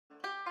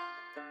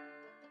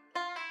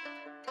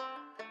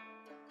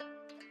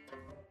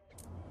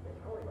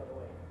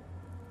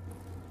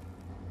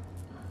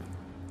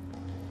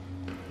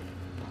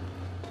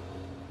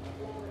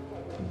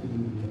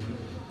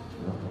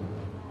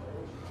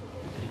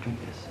drink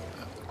this.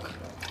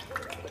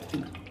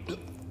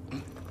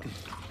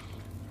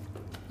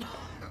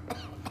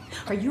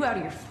 Are you out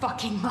of your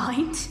fucking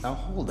mind? Now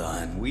hold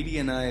on, Weedy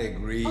and I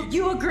agreed. Oh,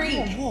 you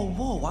agreed!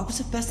 Whoa, I was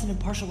at best an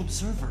impartial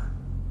observer.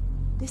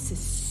 This is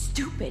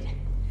stupid.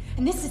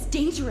 And this is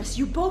dangerous.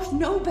 You both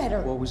know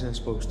better. What was I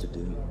supposed to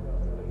do?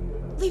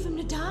 Leave him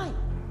to die.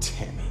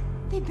 Tammy.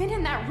 They've been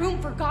in that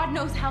room for God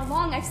knows how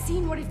long. I've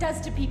seen what it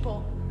does to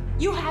people.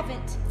 You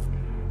haven't.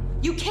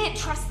 You can't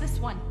trust this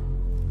one.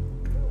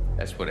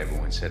 That's what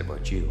everyone said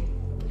about you.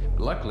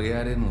 But luckily,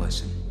 I didn't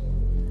listen.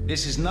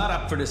 This is not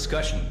up for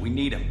discussion. We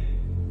need him.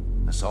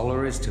 That's all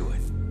there is to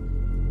it.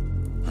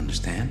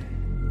 Understand?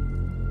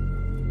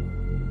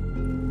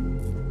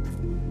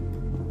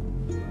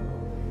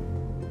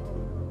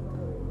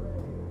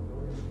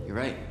 You're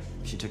right.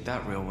 She took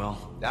that real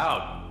well.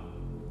 Out.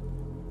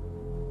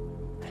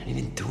 I didn't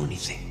even do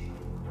anything.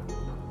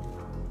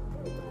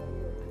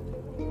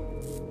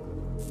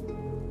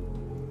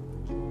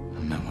 I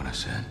meant what I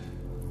said.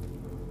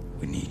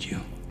 We need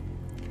you.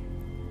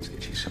 Let's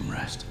get you some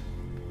rest.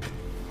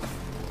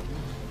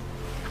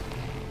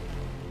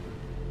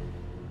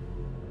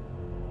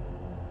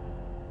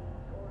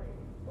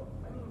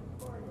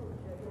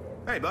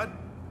 Hey, bud.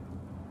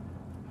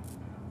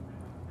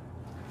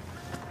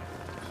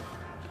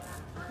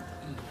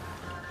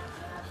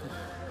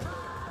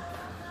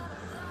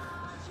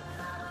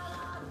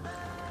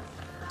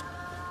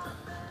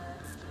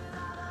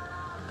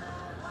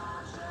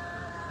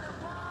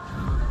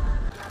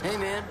 Hey,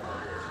 man.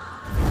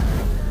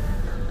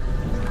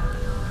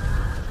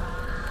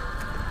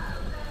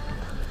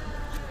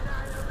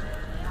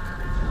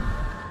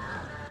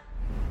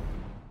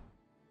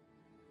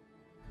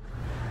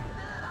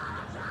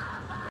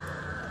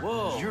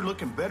 Whoa. You're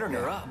looking better now.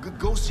 You're up.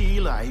 Go see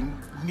Eli. He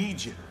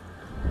needs you.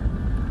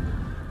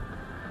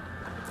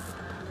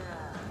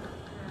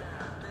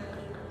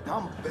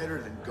 I'm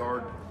better than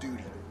guard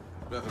duty.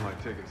 Nothing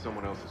like taking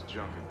someone else's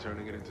junk and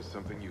turning it into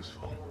something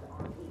useful.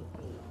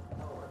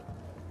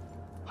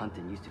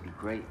 Hunting used to be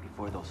great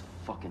before those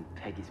fucking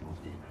Peggies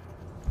moved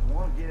in. You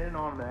want to get in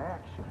on the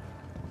action?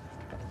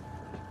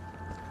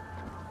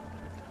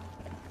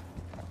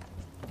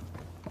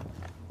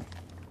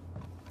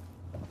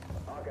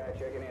 Okay,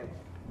 checking in.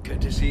 Good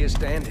to see you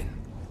standing.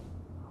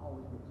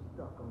 Always get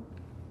stuck on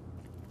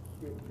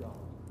shit jobs.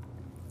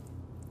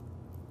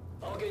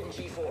 All good in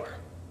G4.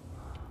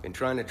 Been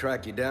trying to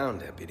track you down,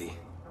 Deputy.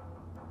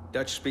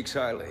 Dutch speaks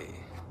highly.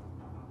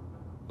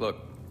 Look,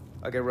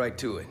 I'll get right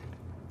to it.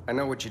 I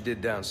know what you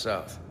did down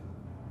south.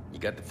 You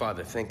got the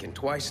father thinking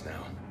twice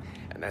now,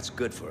 and that's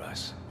good for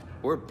us.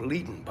 We're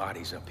bleeding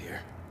bodies up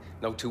here.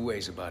 No two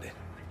ways about it.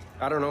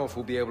 I don't know if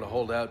we'll be able to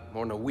hold out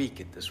more than a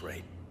week at this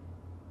rate.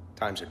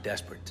 Times are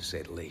desperate, to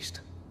say the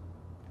least.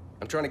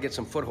 I'm trying to get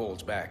some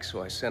footholds back,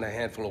 so I sent a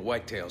handful of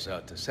whitetails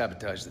out to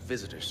sabotage the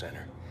visitor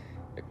center.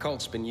 The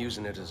cult's been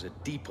using it as a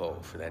depot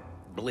for that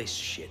bliss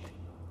shit.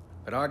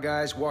 But our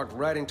guys walked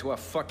right into a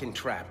fucking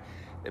trap.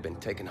 They've been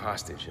taken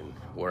hostage, and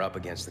we're up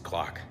against the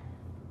clock.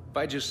 If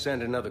I just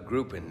send another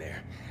group in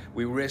there,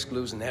 we risk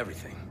losing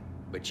everything.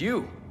 But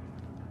you're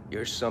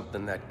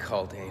something that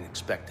cult ain't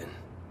expecting.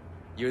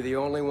 You're the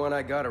only one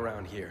I got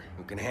around here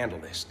who can handle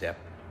this, Step.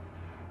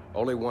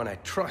 Only one I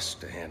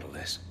trust to handle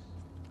this.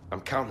 I'm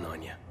counting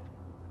on you.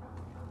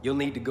 You'll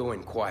need to go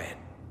in quiet.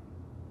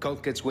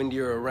 Cult gets wind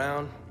you're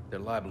around, they're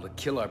liable to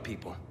kill our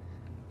people.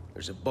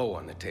 There's a bow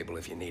on the table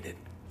if you need it.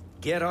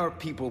 Get our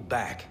people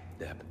back,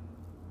 Deb.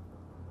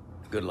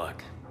 Good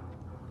luck.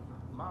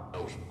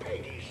 Those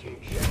Peggies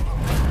and Jim just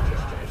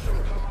had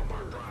some come up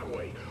our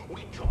driveway.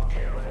 We took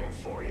care of them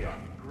for you.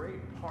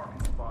 Great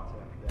parking spots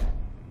after that.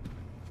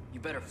 You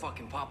better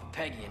fucking pop a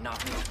Peggy and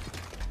not me.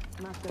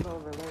 Must have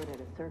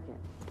overloaded a circuit.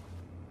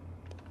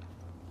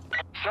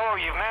 So,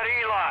 you've met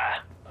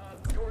Eli.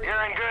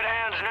 You're in good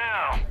hands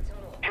now.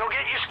 He'll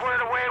get you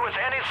squared away with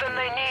anything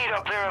they need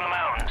up there in the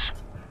mountains.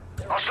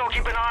 I'll still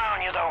keep an eye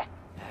on you, though.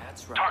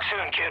 That's right. Talk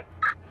soon, kid.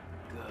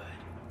 Good.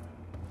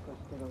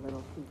 Pushed it a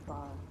little too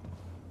far.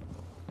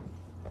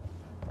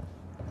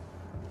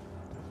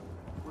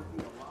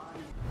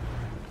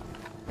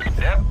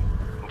 Yep,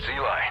 it's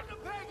Eli.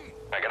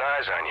 I got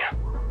eyes on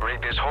you.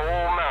 Rigged this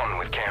whole mountain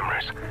with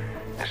cameras.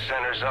 The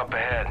center's up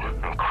ahead.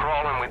 I'm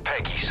crawling with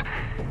Peggies.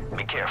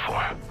 Be careful.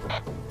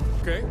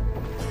 Okay,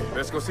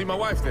 let's go see my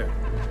wife then.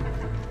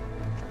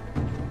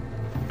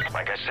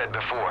 Like I said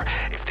before,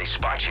 if they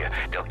spot you,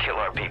 they'll kill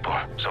our people.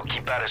 So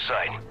keep out of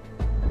sight.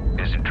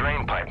 There's a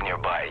drain pipe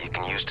nearby you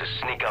can use to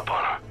sneak up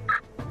on them.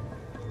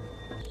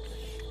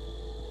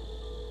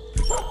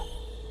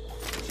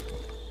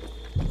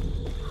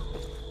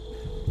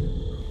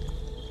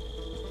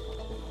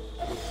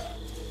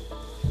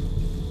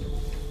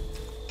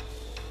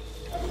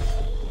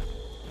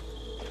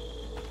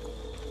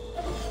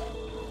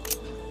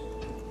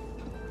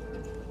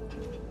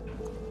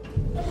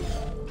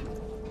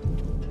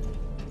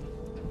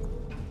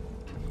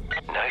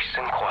 Nice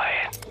and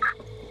quiet.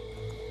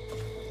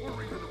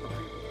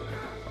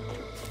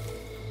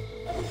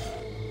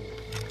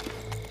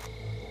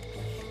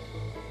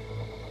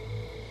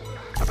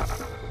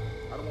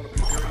 I don't want to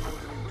be here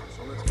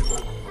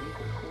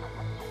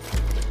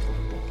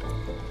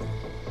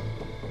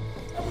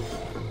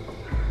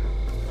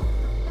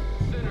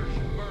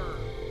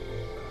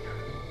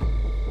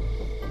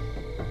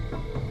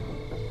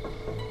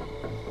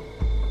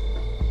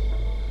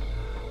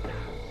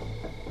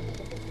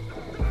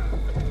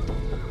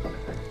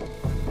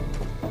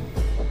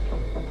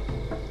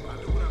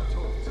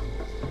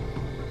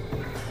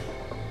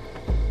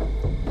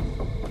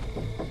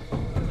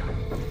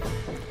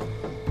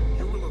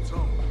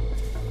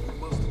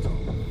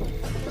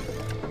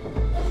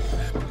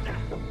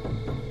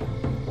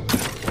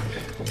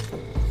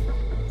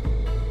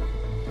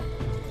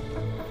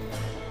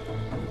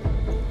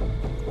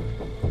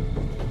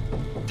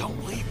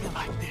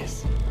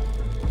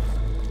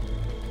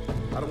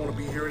don't want to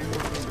be here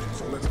anymore,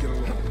 so let's get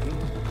along.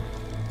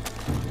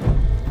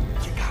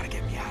 You gotta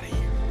get me out of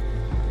here.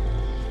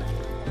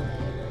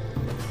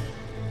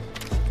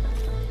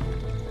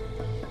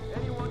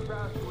 Anyone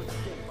tries to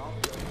escape, I'll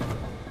kill you.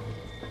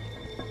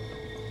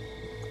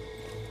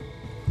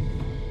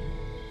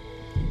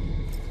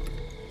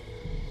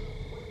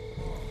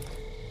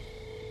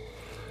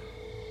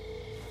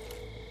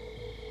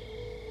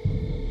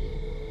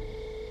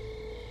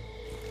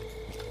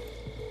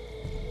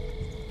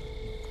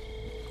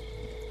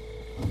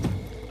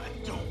 I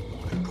don't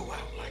want to go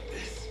out like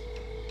this.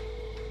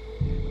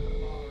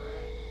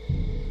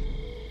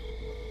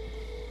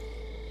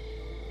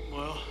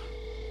 Well,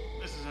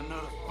 this is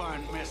another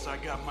fine mess I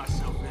got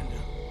myself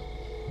into.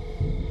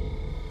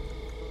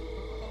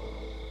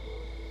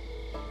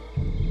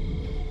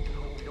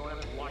 We don't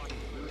have to watch these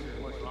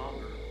losers much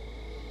longer.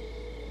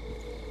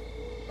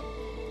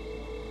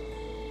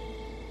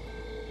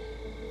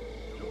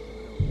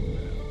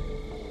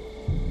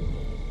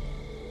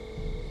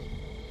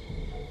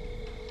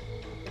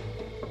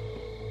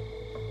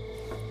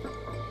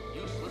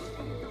 Useless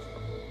fools.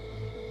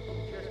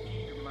 Just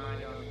keep your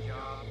mind on the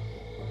job.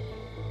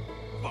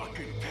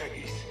 Fucking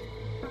Peggy's.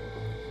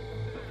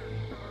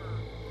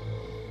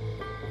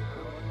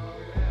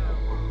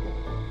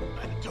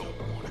 I don't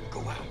want to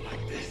go out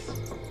like this.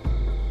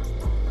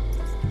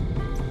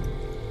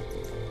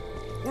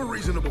 We're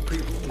reasonable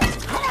people.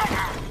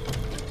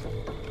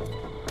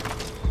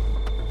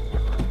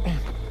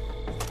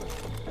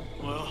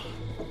 Well,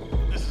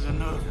 this is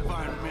another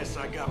fine mess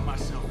I got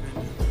myself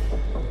into.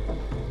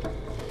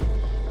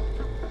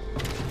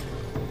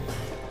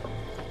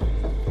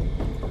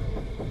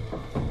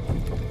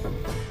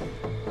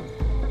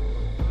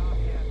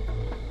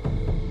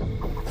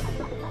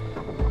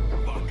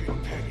 Fucking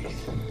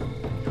Peggy's.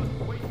 Just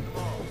wait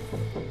tomorrow.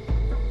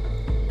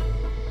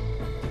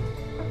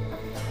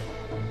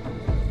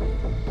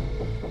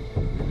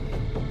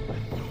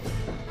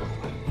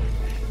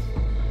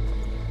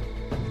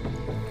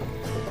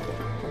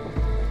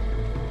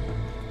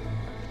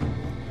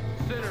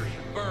 Sinners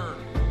should burn.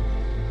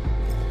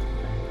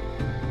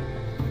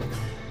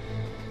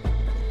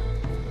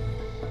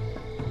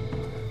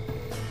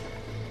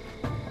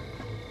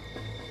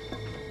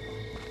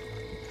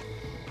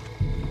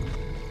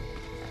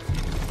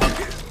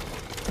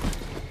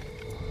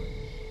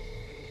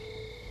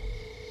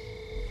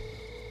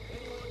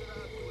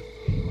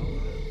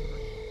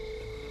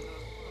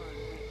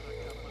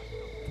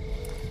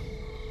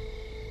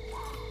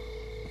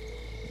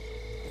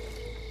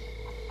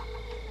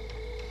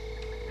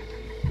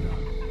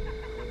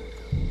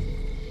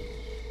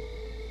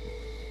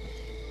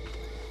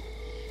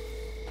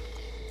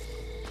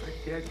 We're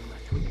dead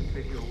unless we can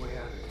figure a way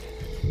out of this.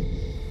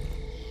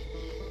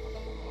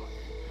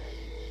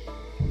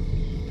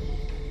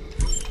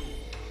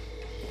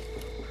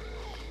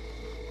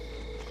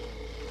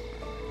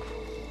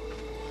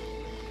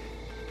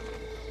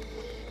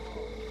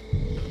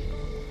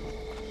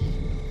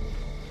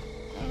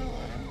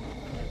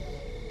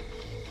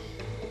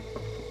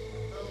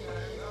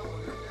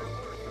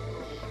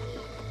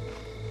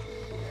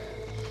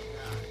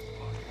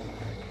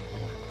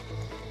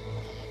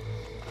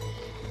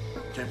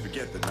 Can't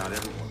forget that not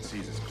everyone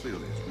sees as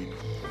clearly as we do.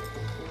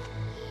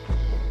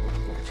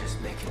 We're just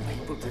making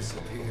people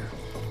disappear.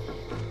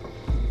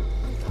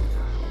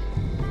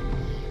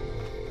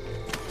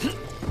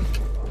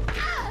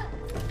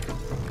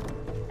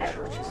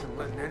 Church isn't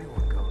letting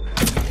anyone go now.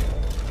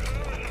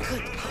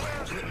 Good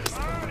Lord, please. I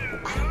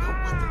don't know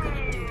what they're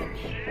gonna do to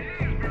me.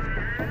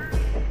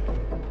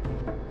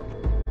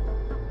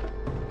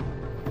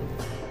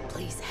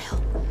 Please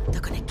help.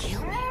 They're gonna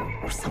kill me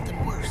or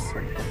something worse.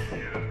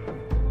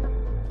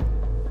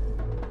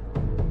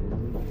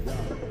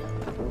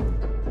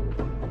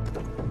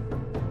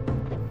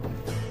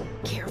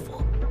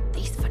 Careful.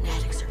 These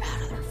fanatics are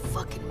out of their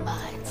fucking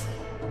minds.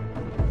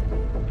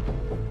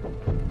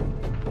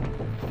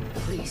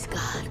 Please,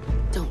 God,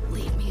 don't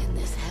leave me in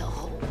this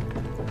hellhole.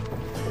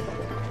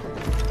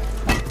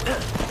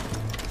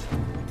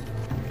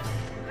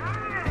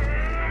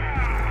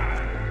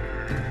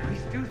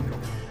 These dudes go.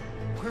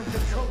 We're in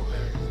control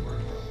there.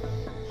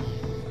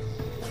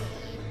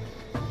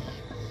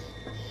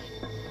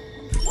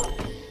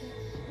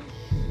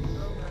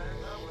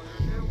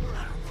 I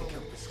don't think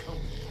help is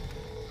coming.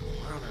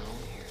 We're on our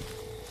own here.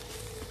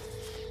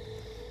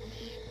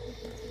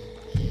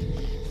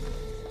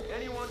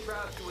 Anyone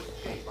tries to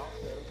escape, I'll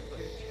set them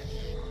free.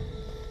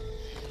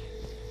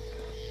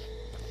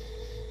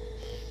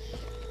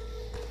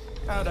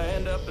 How'd I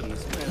end up in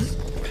this mess?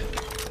 We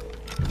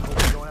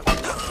don't have to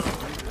watch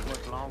these losers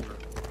much longer.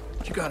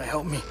 You gotta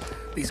help me.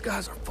 These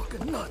guys are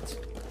fucking nuts.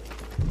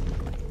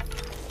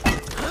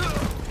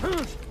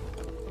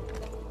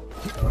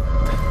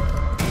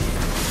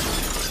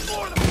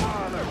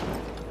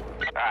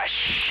 Ah,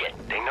 shit.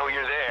 They know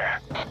you're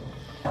there.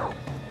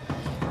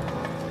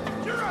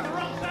 You're on the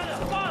wrong side of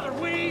the father,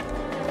 Weed!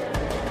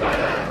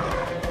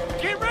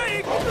 Get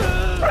ready!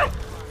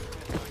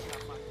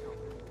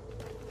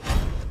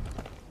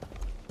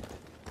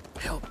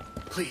 Help,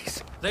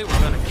 please. They were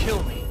gonna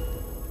kill me.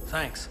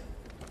 Thanks.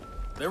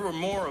 There were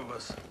more of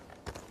us.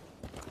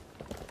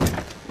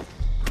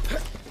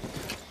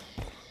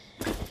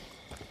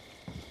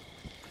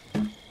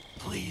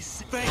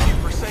 Please, thank you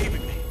for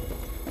saving me.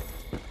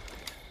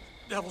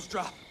 Devil's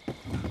Drop.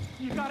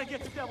 You gotta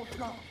get to Devil's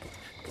Drop.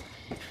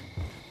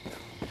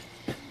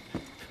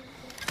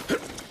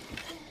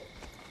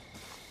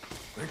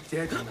 We're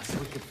dead unless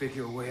we can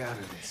figure a way out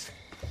of this.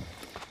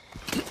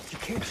 You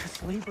can't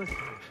just leave us here.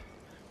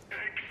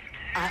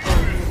 I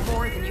owe you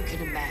more than you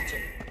can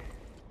imagine.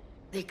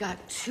 They got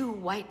 2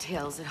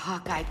 whitetails at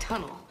Hawkeye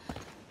Tunnel.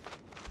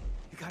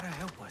 You gotta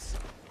help us.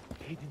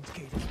 Hayden's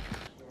gate.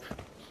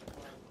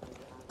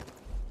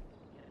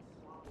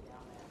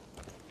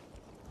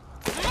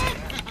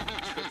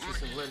 Church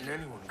isn't letting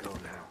anyone go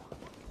now.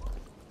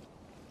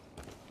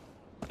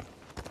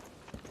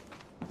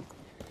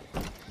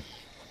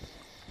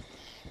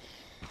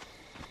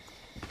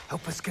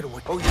 Help us get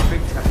away. Oh, you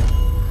big time.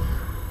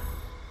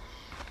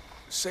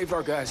 Save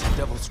our guys at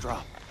Devil's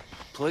Drop.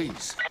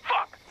 Please.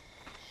 Fuck.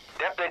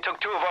 Dep, they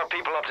took 2 of our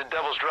people up to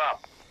Devil's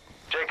Drop.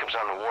 Jacob's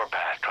on the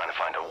warpath trying to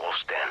find a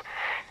wolf's den.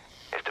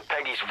 If the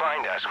Peggies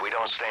find us, we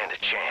don't stand a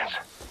chance.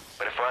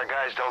 But if our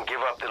guys don't give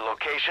up the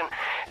location,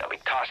 they'll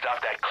be tossed off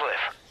that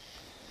cliff.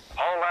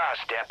 All eyes,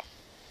 Dep.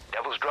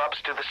 Devil's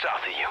Drop's to the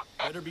south of you.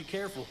 Better be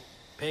careful.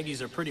 Peggies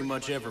are pretty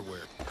much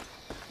everywhere.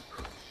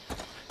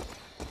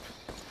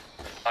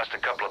 Lost a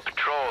couple of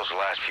patrols the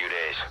last few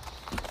days.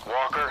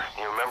 Walker,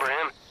 you remember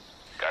him?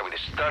 Guy with the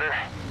stutter?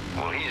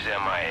 Well, he's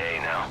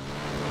MIA now.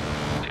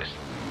 Just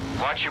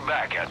watch your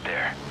back out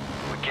there.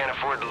 We can't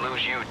afford to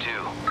lose you,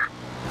 too.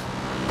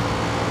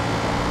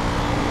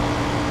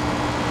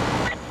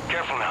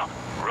 Careful now.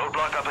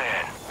 Roadblock up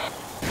ahead.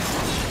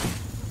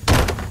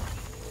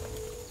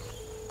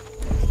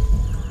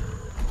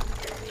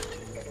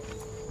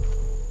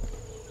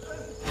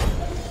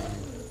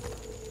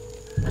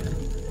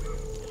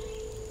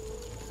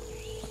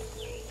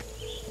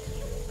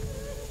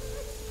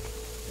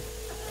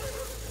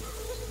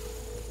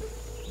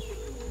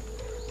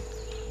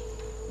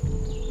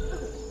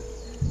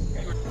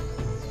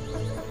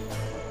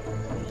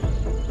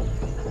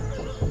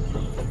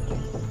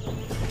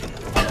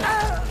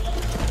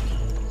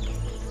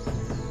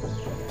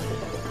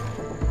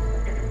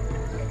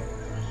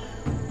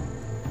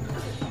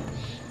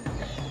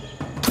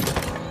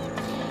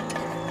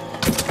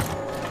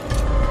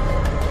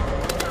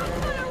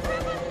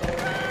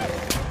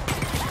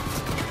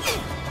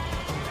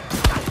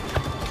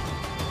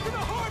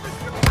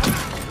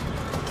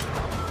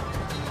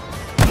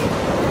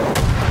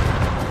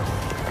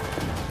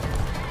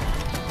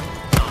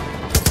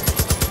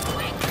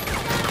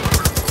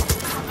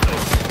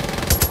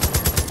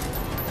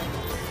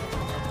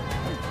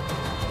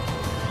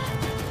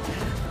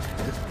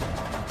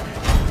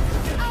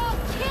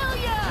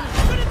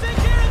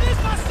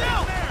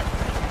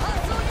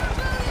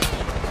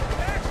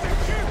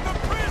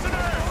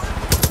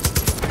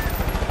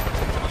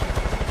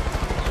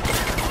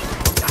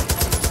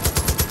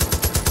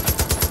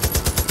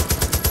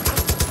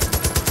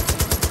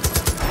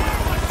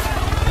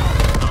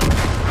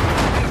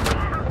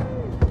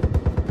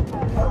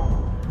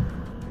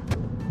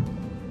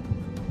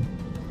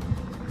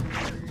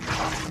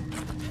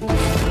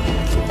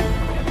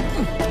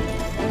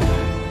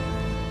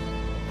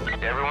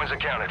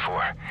 Accounted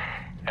for.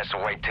 That's the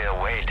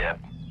whitetail way, Dep.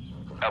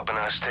 Helping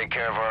us take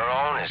care of our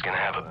own is gonna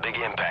have a big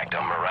impact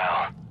on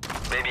morale.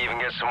 Maybe even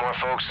get some more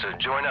folks to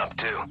join up,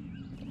 too.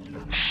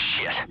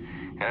 Shit.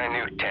 I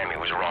knew Tammy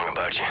was wrong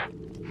about you.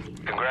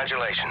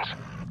 Congratulations.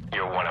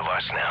 You're one of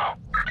us now.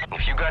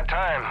 If you got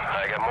time,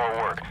 I got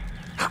more work.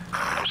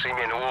 Come see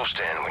me in the wolf's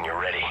den when you're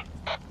ready.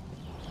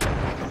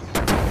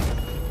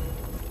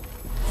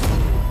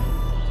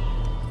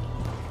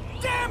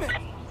 Damn it!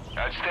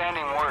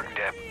 Outstanding work,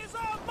 Dep.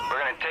 We're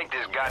gonna take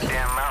this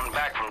goddamn mountain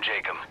back from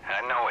Jacob.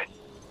 I know it.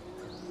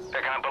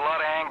 Picking up a lot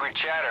of angry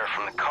chatter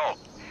from the cult.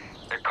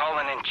 They're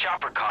calling in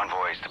chopper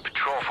convoys to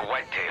patrol for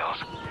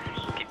whitetails.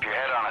 Keep your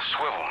head on a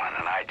swivel and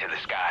an eye to the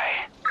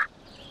sky.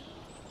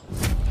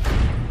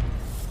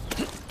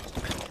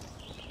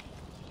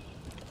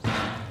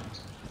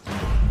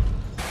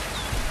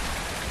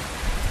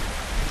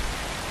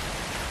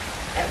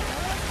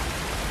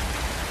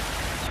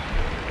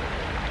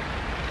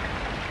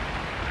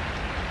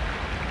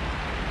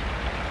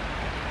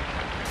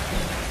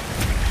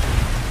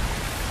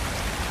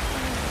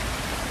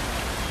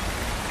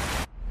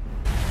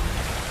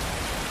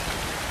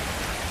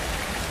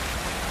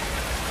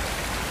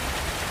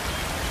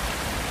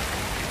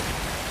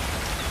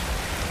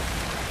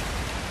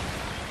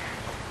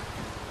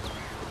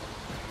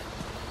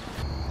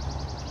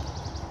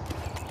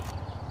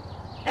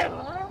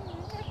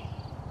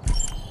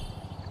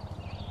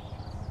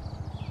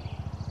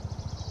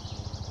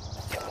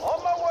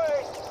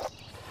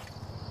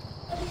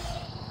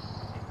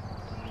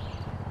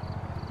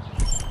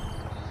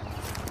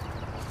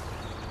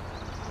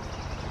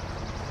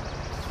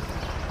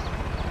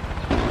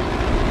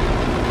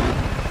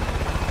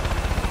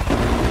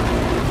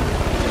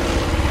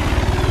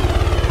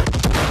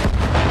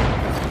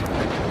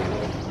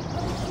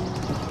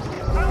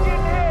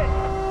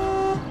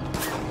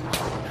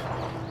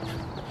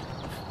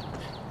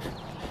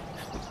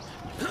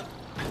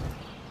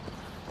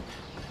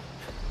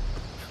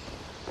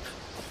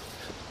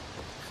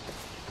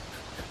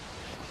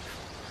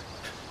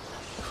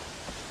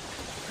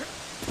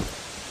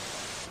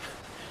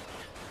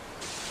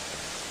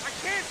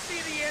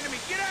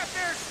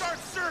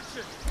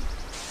 searching!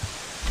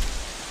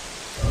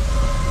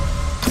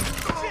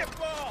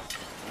 Shitball!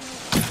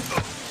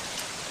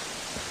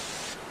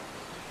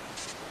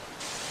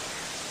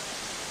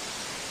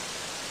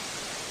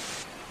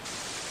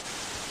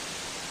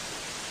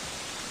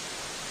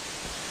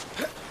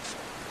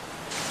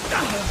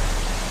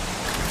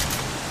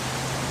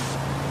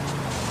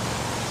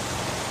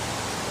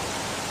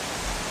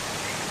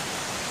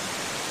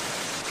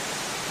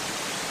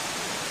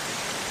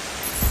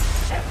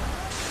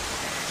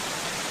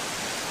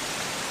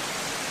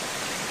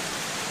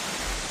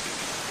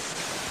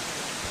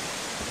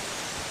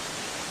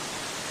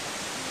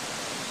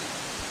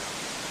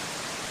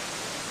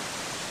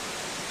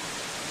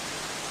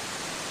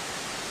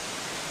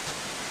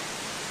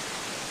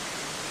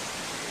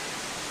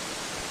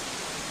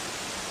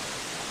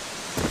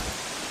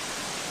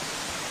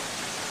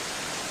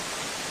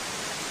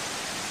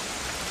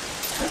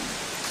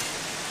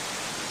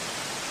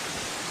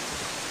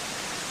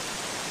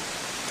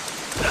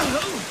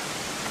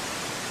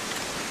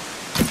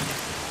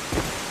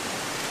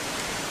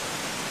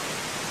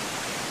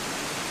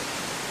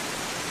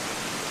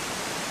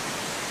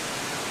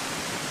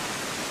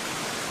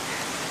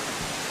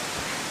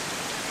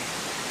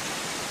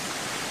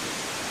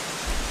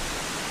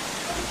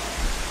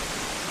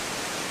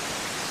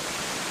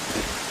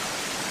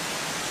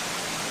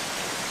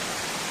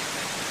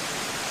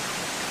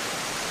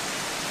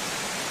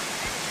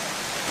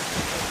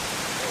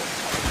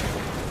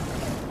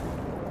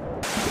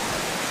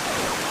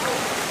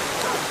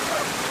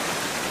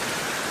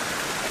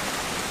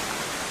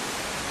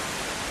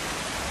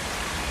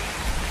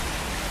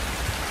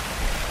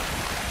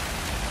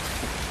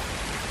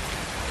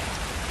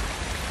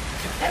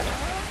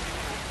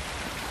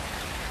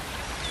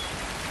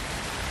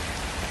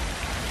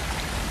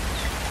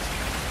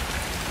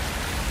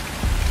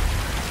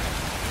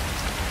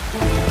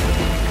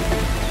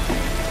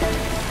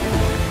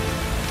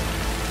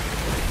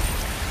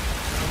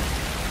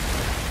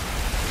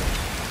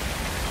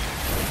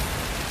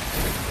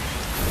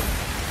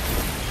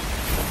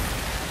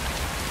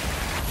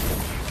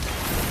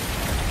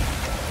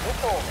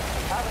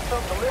 Having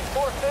something to live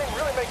for thing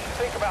really makes you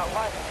think about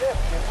life and death,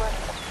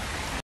 Gibbler.